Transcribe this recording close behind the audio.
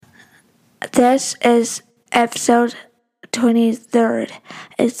This is episode 23rd.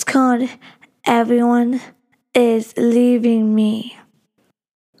 It's called Everyone is Leaving Me.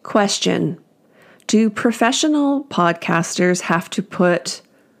 Question. Do professional podcasters have to put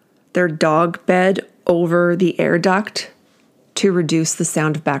their dog bed over the air duct to reduce the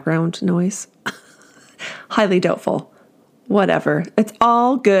sound of background noise? Highly doubtful. Whatever. It's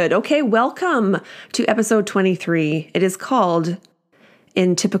all good. Okay, welcome to episode 23. It is called,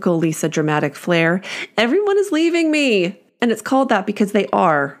 in typical Lisa dramatic flair, Everyone is Leaving Me. And it's called that because they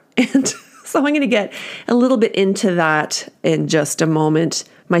are. And so I'm going to get a little bit into that in just a moment.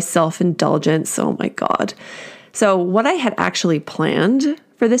 My self-indulgence. Oh my God. So what I had actually planned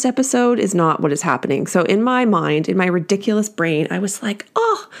for this episode is not what is happening. So in my mind, in my ridiculous brain, I was like,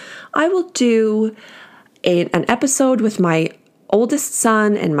 I will do an episode with my oldest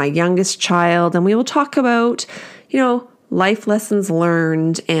son and my youngest child, and we will talk about, life lessons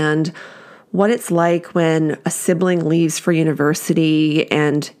learned and what it's like when a sibling leaves for university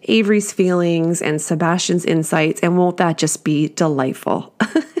and Avery's feelings and Sebastian's insights, and won't that just be delightful?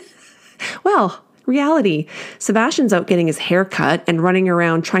 Well, reality. Sebastian's out getting his hair cut and running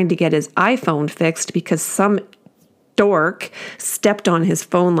around trying to get his iPhone fixed because some dork stepped on his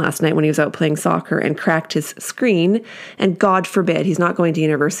phone last night when he was out playing soccer and cracked his screen. And God forbid he's not going to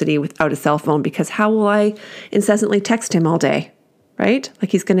university without a cell phone, because how will I incessantly text him all day, right?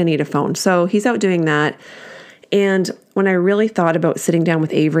 Like, he's going to need a phone. So he's out doing that. And when I really thought about sitting down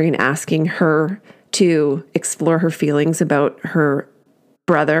with Avery and asking her to explore her feelings about her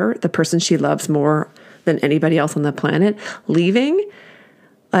brother, the person she loves more than anybody else on the planet, leaving,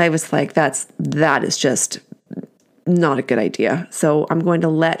 I was like, that is just not a good idea. So I'm going to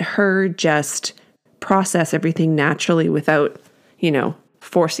let her just process everything naturally without,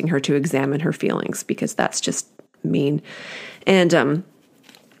 forcing her to examine her feelings, because that's just mean. And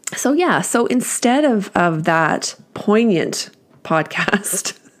so instead of that poignant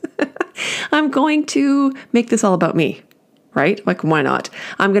podcast, I'm going to make this all about me, right? Like, why not?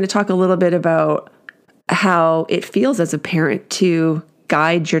 I'm going to talk a little bit about how it feels as a parent to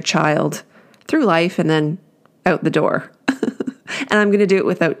guide your child through life and then out the door. And I'm going to do it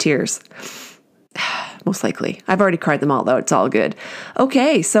without tears. Most likely. I've already cried them all out. It's all good.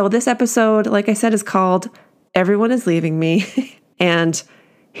 Okay, so this episode, like I said, is called Everyone is Leaving Me. And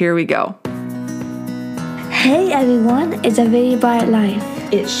here we go. Hey everyone, it's a very bright life.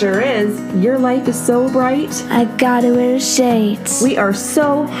 It sure is. Your life is so bright. I gotta wear shades. We are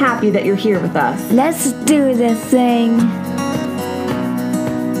so happy that you're here with us. Let's do this thing.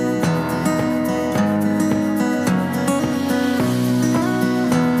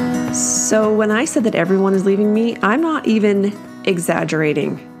 So when I said that everyone is leaving me, I'm not even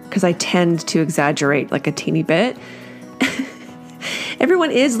exaggerating, because I tend to exaggerate like a teeny bit. Everyone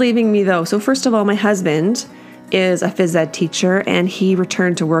is leaving me though. So first of all, my husband is a phys ed teacher, and he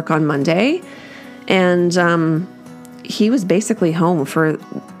returned to work on Monday, and he was basically home for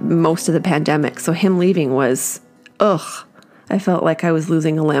most of the pandemic. So him leaving was, I felt like I was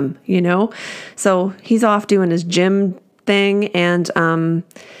losing a limb, So he's off doing his gym thing, and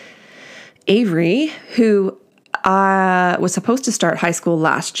Avery, who was supposed to start high school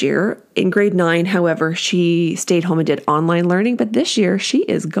last year in grade 9. However, she stayed home and did online learning. But this year she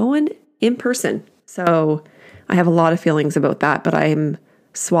is going in person. So I have a lot of feelings about that, but I'm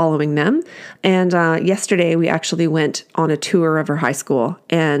swallowing them. And yesterday we actually went on a tour of her high school,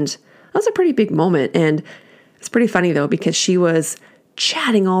 and that was a pretty big moment. And it's pretty funny though, because she was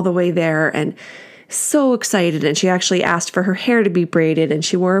chatting all the way there and so excited, and she actually asked for her hair to be braided, and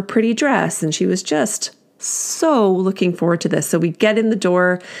she wore a pretty dress, and she was just so looking forward to this. So we get in the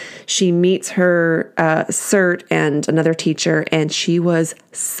door, she meets her cert and another teacher, and she was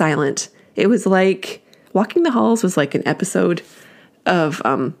silent. It was like walking the halls was like an episode of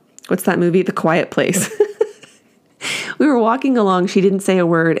what's that movie, The Quiet Place. We were walking along, she didn't say a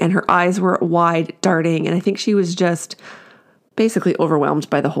word, and her eyes were wide darting, and I think she was just basically overwhelmed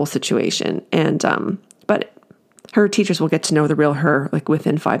by the whole situation. And but her teachers will get to know the real her like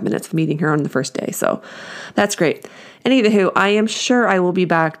within 5 minutes of meeting her on the first day. So that's great. Anywho, I am sure I will be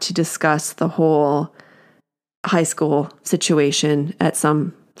back to discuss the whole high school situation at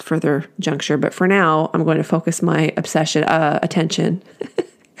some further juncture. But for now, I'm going to focus my attention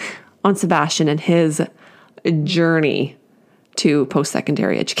on Sebastian and his journey to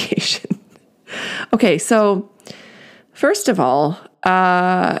post-secondary education. Okay, so first of all,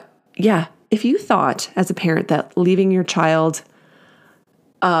 if you thought as a parent that leaving your child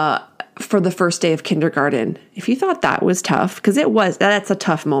for the first day of kindergarten, if you thought that was tough, because that's a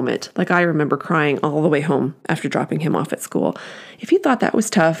tough moment. Like, I remember crying all the way home after dropping him off at school. If you thought that was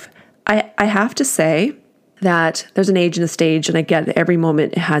tough, I have to say that there's an age and a stage, and I get it. Every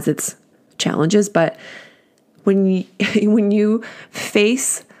moment it has its challenges, but when you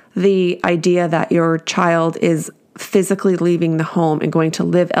face the idea that your child is physically leaving the home and going to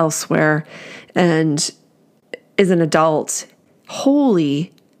live elsewhere and is an adult,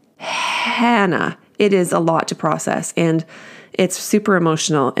 holy Hannah, it is a lot to process, and it's super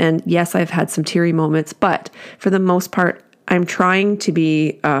emotional. And yes, I've had some teary moments, but for the most part, I'm trying to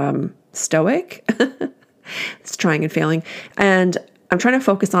be stoic. It's trying and failing. And I'm trying to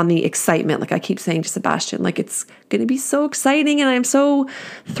focus on the excitement. Like I keep saying to Sebastian, like, it's going to be so exciting and I'm so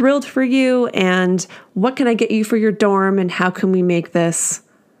thrilled for you. And what can I get you for your dorm? And how can we make this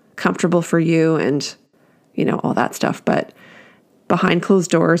comfortable for you? And, all that stuff. But behind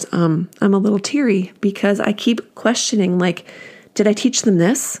closed doors, I'm a little teary because I keep questioning, like, did I teach them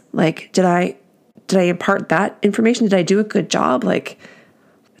this? Like, did I impart that information? Did I do a good job? Like,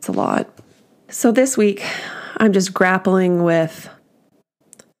 it's a lot. So this week, I'm just grappling with,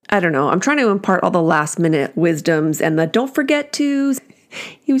 I don't know, I'm trying to impart all the last minute wisdoms and the don't forget to.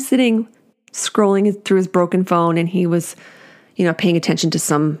 He was sitting scrolling through his broken phone and he was, paying attention to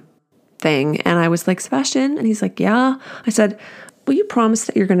some thing. And I was like, Sebastian, and he's like, yeah. I said, will you promise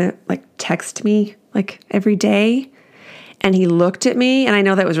that you're going to text me every day? And he looked at me, and I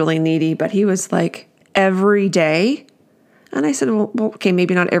know that was really needy, but he was like, every day? And I said, well, okay,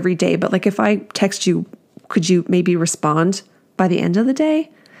 maybe not every day, but if I text you, could you maybe respond by the end of the day?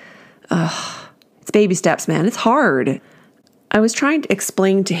 It's baby steps, man. It's hard. I was trying to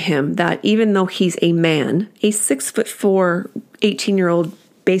explain to him that even though he's a man, a 6'4", 18-year-old,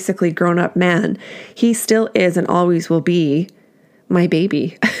 basically grown-up man, he still is and always will be my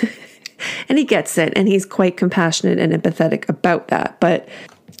baby. And he gets it, and he's quite compassionate and empathetic about that. But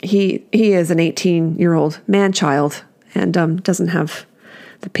he is an 18-year-old man-child and doesn't have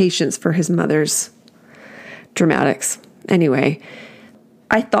the patience for his mother's dramatics. Anyway,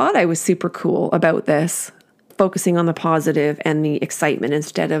 I thought I was super cool about this, focusing on the positive and the excitement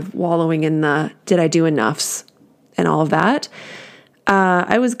instead of wallowing in the did I do enoughs and all of that.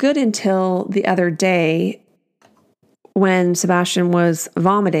 I was good until the other day when Sebastian was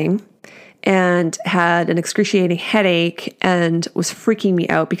vomiting and had an excruciating headache and was freaking me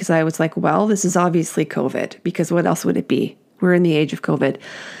out because I was like, well, this is obviously COVID, because what else would it be? We're in the age of COVID.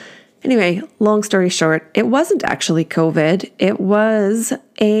 Anyway, long story short, it wasn't actually COVID. It was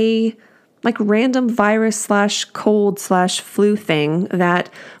a random virus / cold / flu thing that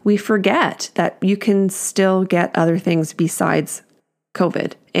we forget that you can still get other things besides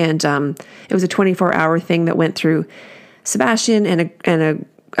COVID. And it was a 24-hour thing that went through Sebastian and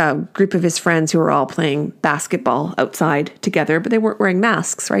a group of his friends who were all playing basketball outside together, but they weren't wearing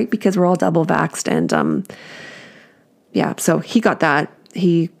masks, right? Because we're all double vaxxed. And so he got that.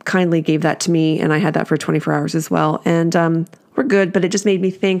 He kindly gave that to me, and I had that for 24 hours as well. And we're good, but it just made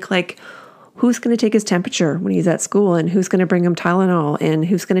me think, who's going to take his temperature when he's at school, and who's going to bring him Tylenol, and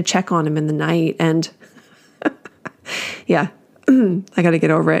who's going to check on him in the night? And yeah, I got to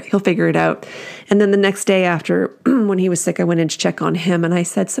get over it. He'll figure it out. And then the next day after, when he was sick, I went in to check on him, and I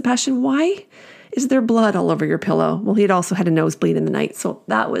said, Sebastian, why is there blood all over your pillow? Well, he'd also had a nosebleed in the night, so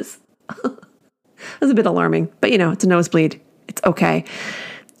that was a bit alarming. But it's a nosebleed. It's okay.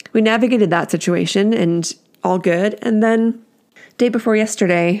 We navigated that situation and all good. And then day before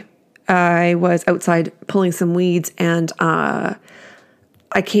yesterday, I was outside pulling some weeds, and I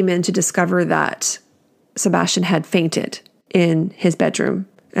came in to discover that Sebastian had fainted in his bedroom.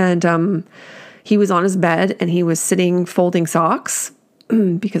 And he was on his bed and he was sitting folding socks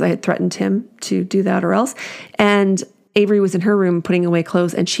because I had threatened him to do that or else. And Avery was in her room putting away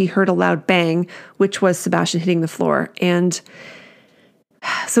clothes, and she heard a loud bang, which was Sebastian hitting the floor. And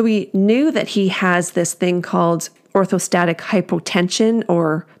so we knew that he has this thing called orthostatic hypotension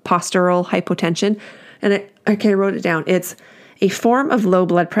or postural hypotension. And I wrote it down. It's a form of low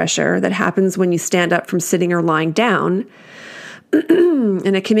blood pressure that happens when you stand up from sitting or lying down.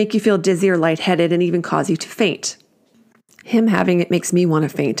 And it can make you feel dizzy or lightheaded and even cause you to faint. Him having it makes me want to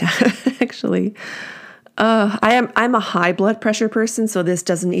faint, actually. I'm a high blood pressure person, so this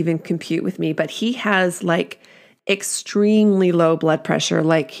doesn't even compute with me. But he has extremely low blood pressure,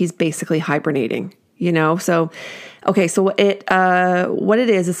 he's basically hibernating. So, okay, so what it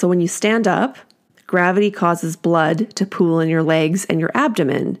is so when you stand up, gravity causes blood to pool in your legs and your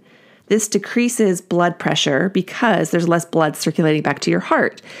abdomen. This decreases blood pressure because there's less blood circulating back to your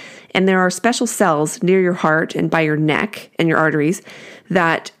heart. And there are special cells near your heart and by your neck and your arteries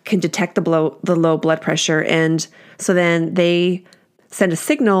that can detect the low blood pressure. And so then they send a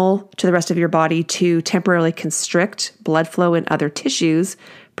signal to the rest of your body to temporarily constrict blood flow in other tissues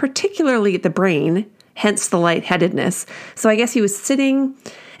particularly the brain, hence the lightheadedness. So I guess he was sitting.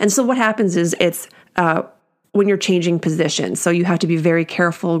 And so what happens is it's when you're changing position. So you have to be very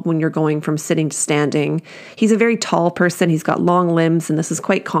careful when you're going from sitting to standing. He's a very tall person. He's got long limbs, and this is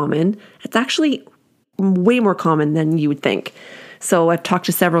quite common. It's actually way more common than you would think. So I've talked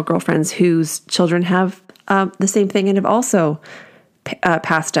to several girlfriends whose children have the same thing and have also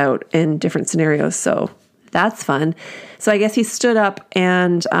passed out in different scenarios. So that's fun. So I guess he stood up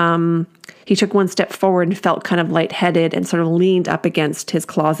and he took one step forward and felt kind of lightheaded and sort of leaned up against his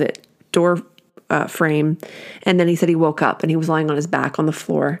closet door frame. And then he said he woke up and he was lying on his back on the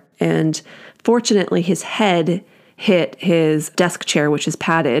floor. And fortunately, his head hit his desk chair, which is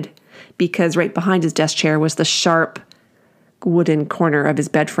padded, because right behind his desk chair was the sharp wooden corner of his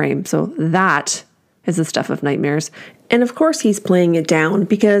bed frame. So that is the stuff of nightmares. And of course, he's playing it down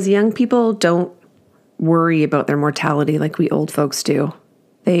because young people don't worry about their mortality like we old folks do.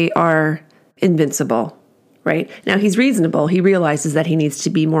 They are invincible. Right? Now he's reasonable. He realizes that he needs to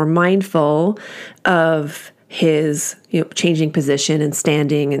be more mindful of his, changing position and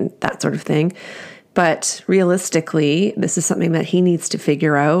standing and that sort of thing. But realistically, this is something that he needs to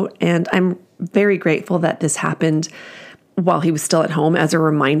figure out. And I'm very grateful that this happened while he was still at home as a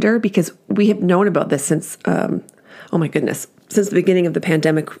reminder, because we have known about this since, since the beginning of the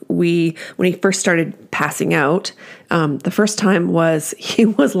pandemic. When he first started passing out, the first time was he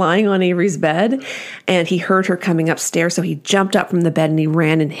was lying on Avery's bed and he heard her coming upstairs. So he jumped up from the bed and he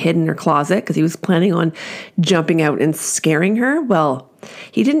ran and hid in her closet because he was planning on jumping out and scaring her. Well,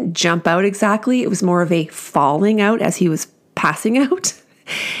 he didn't jump out exactly. It was more of a falling out as he was passing out.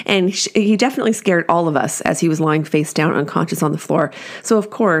 And he definitely scared all of us as he was lying face down unconscious on the floor. So of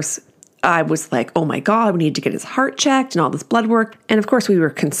course, I was like, oh my God, we need to get his heart checked and all this blood work. And of course we were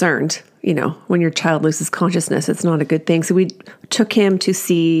concerned, when your child loses consciousness, it's not a good thing. So we took him to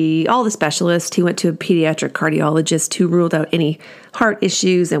see all the specialists. He went to a pediatric cardiologist who ruled out any heart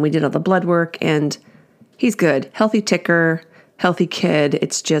issues, and we did all the blood work, and he's good. Healthy ticker, healthy kid.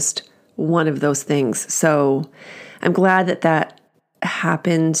 It's just one of those things. So I'm glad that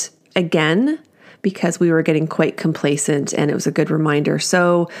happened again, because we were getting quite complacent and it was a good reminder.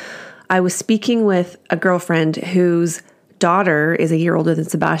 So I was speaking with a girlfriend whose daughter is a year older than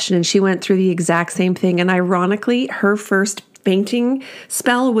Sebastian, and she went through the exact same thing. And ironically, her first fainting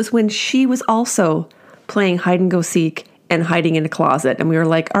spell was when she was also playing hide and go seek and hiding in a closet. And we were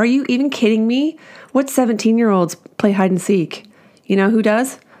like, are you even kidding me? What 17-year-olds play hide and seek? You know who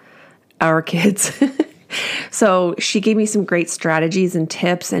does? Our kids. So she gave me some great strategies and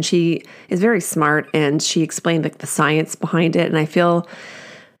tips, and she is very smart, and she explained the science behind it. And I feel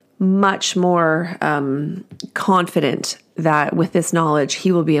much more confident that with this knowledge,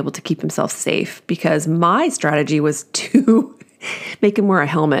 he will be able to keep himself safe, because my strategy was to make him wear a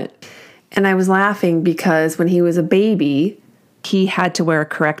helmet. And I was laughing because when he was a baby, he had to wear a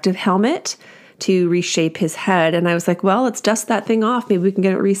corrective helmet to reshape his head. And I was like, well, let's dust that thing off. Maybe we can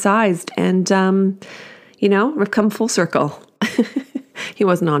get it resized. And, we've come full circle. He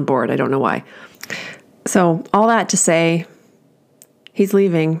wasn't on board. I don't know why. So all that to say, he's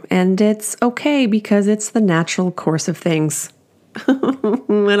leaving, and it's okay because it's the natural course of things. I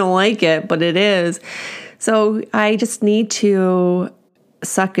don't like it, but it is. So I just need to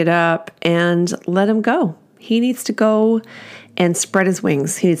suck it up and let him go. He needs to go and spread his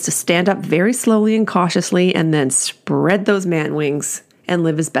wings. He needs to stand up very slowly and cautiously and then spread those man wings and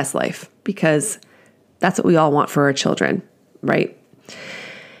live his best life, because that's what we all want for our children, right?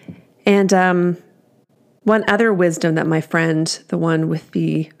 And one other wisdom that my friend, the one with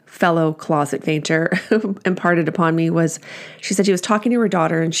the fellow closet fainter, imparted upon me was, she said she was talking to her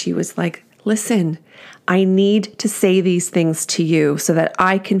daughter and she was like, listen, I need to say these things to you so that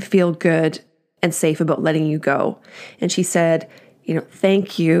I can feel good and safe about letting you go. And she said,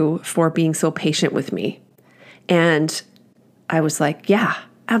 thank you for being so patient with me. And I was like, yeah,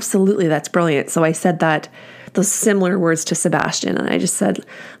 absolutely. That's brilliant. So I said those similar words to Sebastian. And I just said,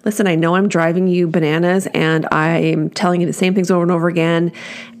 listen, I know I'm driving you bananas and I'm telling you the same things over and over again.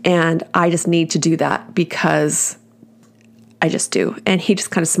 And I just need to do that because I just do. And he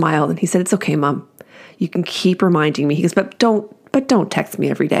just kind of smiled and he said, it's okay, Mom. You can keep reminding me. He goes, but don't text me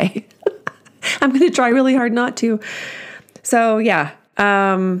every day. I'm going to try really hard not to. So yeah.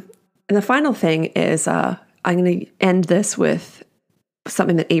 And the final thing is, I'm going to end this with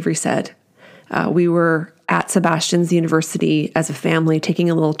something that Avery said. We were at Sebastian's university as a family, taking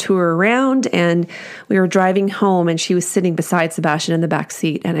a little tour around, and we were driving home, and she was sitting beside Sebastian in the back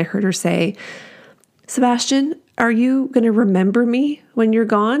seat, and I heard her say, Sebastian, are you going to remember me when you're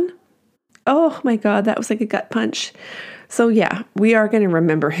gone? Oh my God, that was like a gut punch. So yeah, we are going to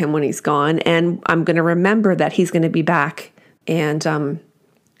remember him when he's gone, and I'm going to remember that he's going to be back. And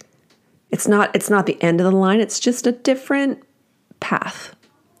it's not the end of the line. It's just a different path,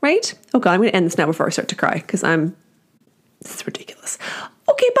 right? Oh God, I'm going to end this now before I start to cry because this is ridiculous.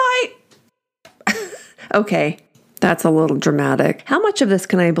 Okay, bye. Okay, that's a little dramatic. How much of this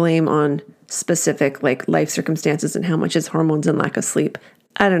can I blame on specific like life circumstances and how much is hormones and lack of sleep?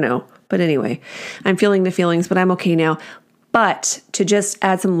 I don't know. But anyway, I'm feeling the feelings, but I'm okay now. But to just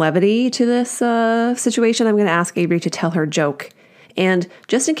add some levity to this situation, I'm going to ask Avery to tell her joke. And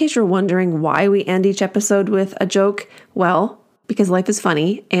just in case you're wondering why we end each episode with a joke, well, because life is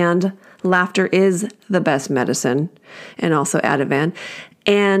funny and laughter is the best medicine, and also Ativan.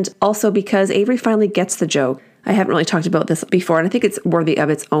 And also because Avery finally gets the joke. I haven't really talked about this before, and I think it's worthy of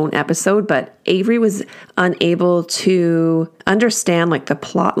its own episode, but Avery was unable to understand like the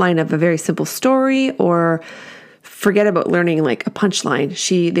plot line of a very simple story, or forget about learning like a punchline.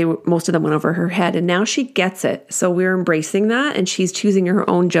 Most of them went over her head, and now she gets it. So we're embracing that, and she's choosing her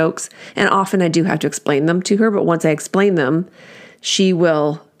own jokes. And often I do have to explain them to her, but once I explain them, she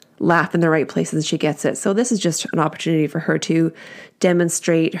will laugh in the right places and she gets it. So this is just an opportunity for her to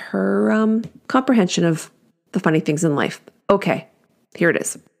demonstrate her comprehension of the funny things in life. Okay, here it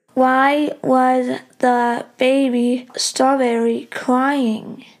is. Why was the baby strawberry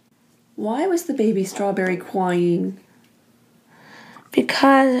crying? Why was the baby strawberry crying?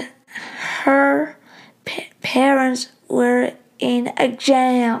 Because her parents were in a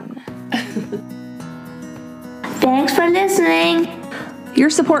jam. Thanks for listening. Your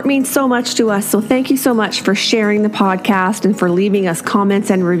support means so much to us, so thank you so much for sharing the podcast and for leaving us comments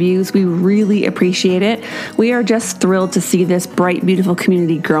and reviews. We really appreciate it. We are just thrilled to see this bright, beautiful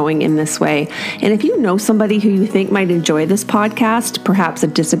community growing in this way. And if you know somebody who you think might enjoy this podcast, perhaps a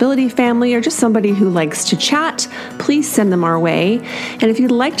disability family or just somebody who likes to chat, please send them our way. And if you'd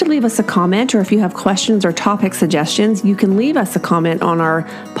like to leave us a comment, or if you have questions or topic suggestions, you can leave us a comment on our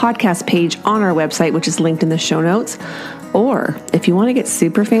podcast page on our website, which is linked in the show notes. Or if you want to get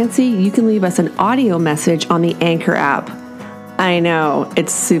super fancy, you can leave us an audio message on the Anchor app. I know,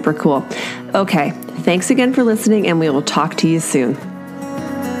 it's super cool. Okay, thanks again for listening, and we will talk to you soon.